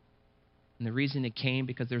day. And the reason it came,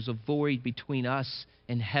 because there's a void between us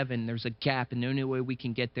and heaven. There's a gap, and the only way we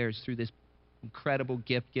can get there is through this incredible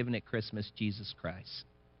gift given at Christmas, Jesus Christ.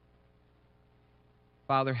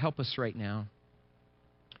 Father, help us right now.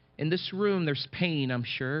 In this room, there's pain, I'm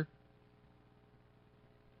sure.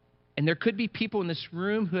 And there could be people in this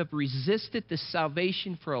room who have resisted this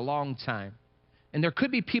salvation for a long time. And there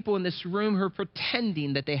could be people in this room who are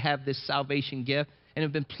pretending that they have this salvation gift and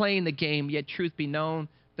have been playing the game, yet truth be known,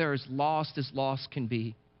 they're as lost can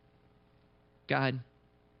be. God,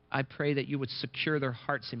 I pray that you would secure their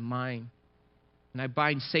hearts and mind. And I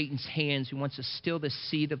bind Satan's hands who wants to steal the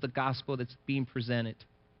seed of the gospel that's being presented.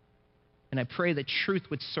 And I pray that truth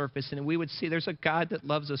would surface and we would see there's a God that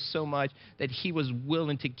loves us so much that he was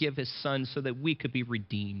willing to give his son so that we could be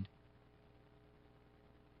redeemed.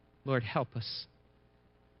 Lord, help us.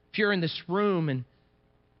 If you're in this room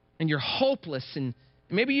and you're hopeless and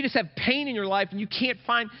maybe you just have pain in your life and you can't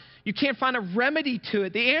find a remedy to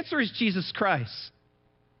it, the answer is Jesus Christ.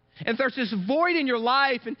 And if there's this void in your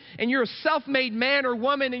life and you're a self-made man or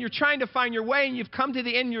woman and you're trying to find your way and you've come to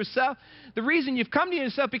the end of yourself, the reason you've come to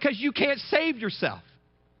yourself because you can't save yourself.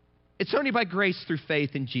 It's only by grace through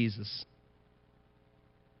faith in Jesus.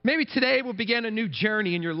 Maybe today we'll begin a new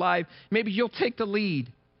journey in your life. Maybe you'll take the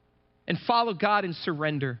lead and follow God and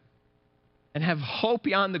surrender and have hope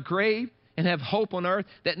beyond the grave and have hope on earth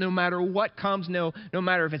that no matter what comes, no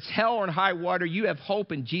matter if it's hell or in high water, you have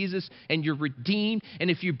hope in Jesus and you're redeemed. And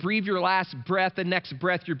if you breathe your last breath, the next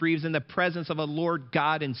breath you breathe is in the presence of a Lord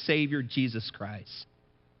God and Savior, Jesus Christ.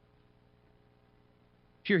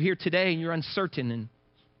 If you're here today and you're uncertain and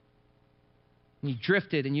you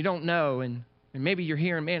drifted and you don't know and maybe you're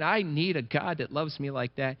hearing, man, I need a God that loves me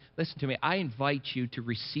like that. Listen to me. I invite you to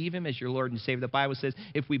receive him as your Lord and Savior. The Bible says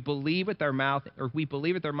if we believe with our mouth or we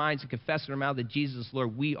believe with our minds and confess with our mouth that Jesus is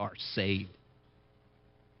Lord, we are saved.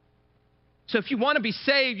 So if you want to be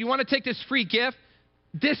saved, you want to take this free gift,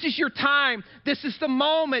 this is your time. This is the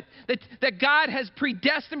moment that God has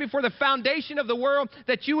predestined before the foundation of the world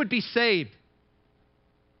that you would be saved.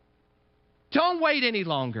 Don't wait any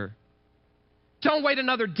longer. Don't wait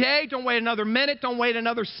another day. Don't wait another minute. Don't wait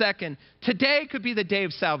another second. Today could be the day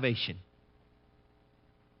of salvation.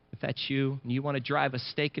 If that's you, and you want to drive a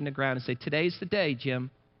stake in the ground and say, today's the day, Jim.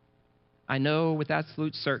 I know with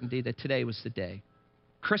absolute certainty that today was the day.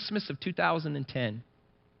 Christmas of 2010,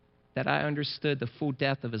 that I understood the full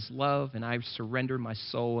depth of his love and I surrendered my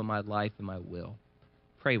soul and my life and my will.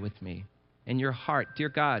 Pray with me. In your heart, dear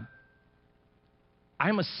God,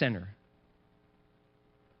 I'm a sinner.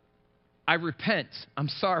 I repent. I'm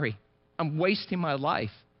sorry. I'm wasting my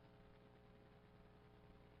life.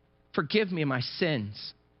 Forgive me my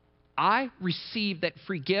sins. I receive that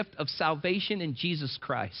free gift of salvation in Jesus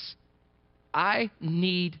Christ. I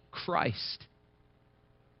need Christ.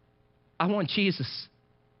 I want Jesus.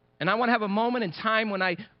 And I want to have a moment in time when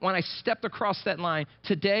I stepped across that line.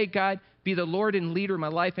 Today, God, be the Lord and leader of my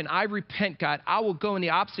life, and I repent, God. I will go in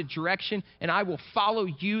the opposite direction, and I will follow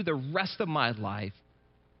you the rest of my life.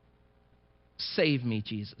 Save me,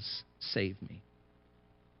 Jesus. Save me.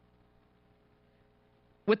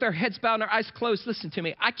 With our heads bowed and our eyes closed, listen to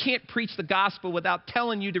me. I can't preach the gospel without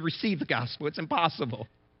telling you to receive the gospel. It's impossible.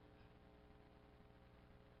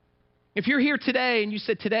 If you're here today and you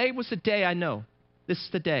said, today was the day I know, this is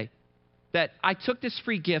the day that I took this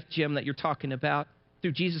free gift, Jim, that you're talking about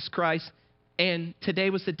through Jesus Christ, and today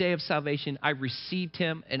was the day of salvation. I received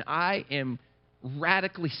him, and I am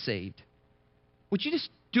radically saved. Would you just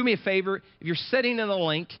do me a favor? If you're sitting in the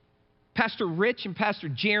link, Pastor Rich and Pastor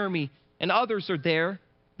Jeremy and others are there.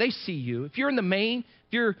 They see you. If you're in the main,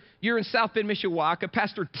 if you're in South Bend, Mishawaka,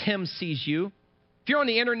 Pastor Tim sees you. If you're on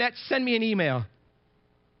the internet, send me an email.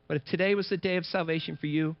 But if today was the day of salvation for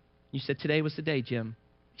you, you said today was the day, Jim,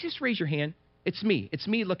 just raise your hand. It's me. It's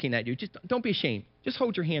me looking at you. Just don't be ashamed. Just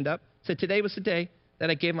hold your hand up. Say, today was the day that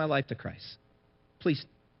I gave my life to Christ. Please,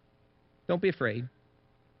 don't be afraid.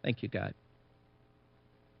 Thank you, God.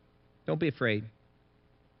 Don't be afraid.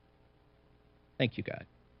 Thank you, God.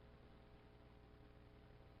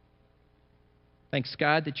 Thanks,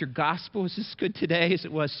 God, that your gospel is as good today as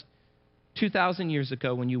it was 2,000 years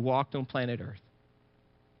ago when you walked on planet Earth.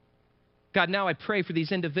 God, now I pray for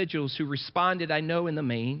these individuals who responded, I know, in the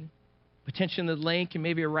main, potentially in the link, and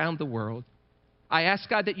maybe around the world. I ask,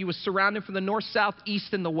 God, that you would surround them from the north, south,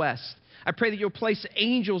 east, and the west. I pray that you'll place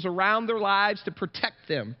angels around their lives to protect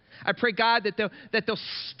them. I pray, God, that they'll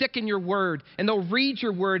stick in your word, and they'll read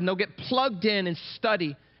your word, and they'll get plugged in and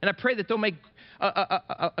study. And I pray that they'll make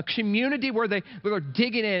a community where they're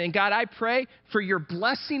digging in. And God, I pray for your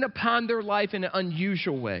blessing upon their life in an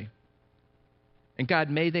unusual way. And God,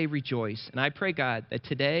 may they rejoice. And I pray, God, that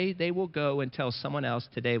today they will go and tell someone else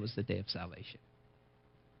today was the day of salvation.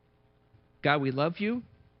 God, we love you.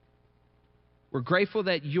 We're grateful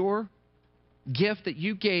that your gift that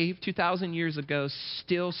you gave 2,000 years ago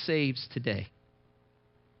still saves today.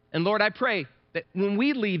 And Lord, I pray that when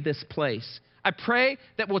we leave this place, I pray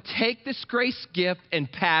that we'll take this grace gift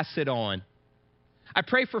and pass it on. I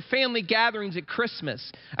pray for family gatherings at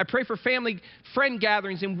Christmas. I pray for family friend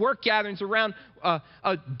gatherings and work gatherings around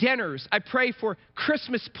dinners. I pray for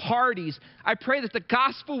Christmas parties. I pray that the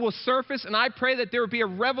gospel will surface, and I pray that there will be a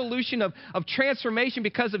revolution of transformation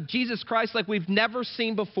because of Jesus Christ like we've never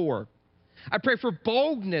seen before. I pray for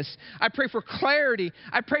boldness. I pray for clarity.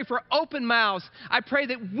 I pray for open mouths. I pray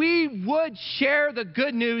that we would share the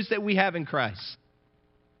good news that we have in Christ.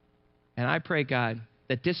 And I pray, God,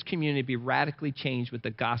 that this community be radically changed with the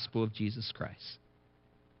gospel of Jesus Christ.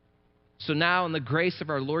 So now, in the grace of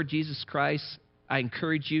our Lord Jesus Christ, I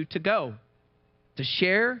encourage you to go, to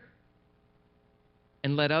share,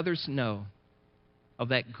 and let others know of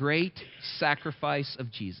that great sacrifice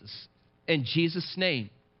of Jesus. In Jesus' name,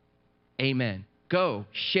 amen. Go,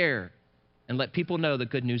 share, and let people know the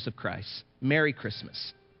good news of Christ. Merry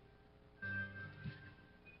Christmas.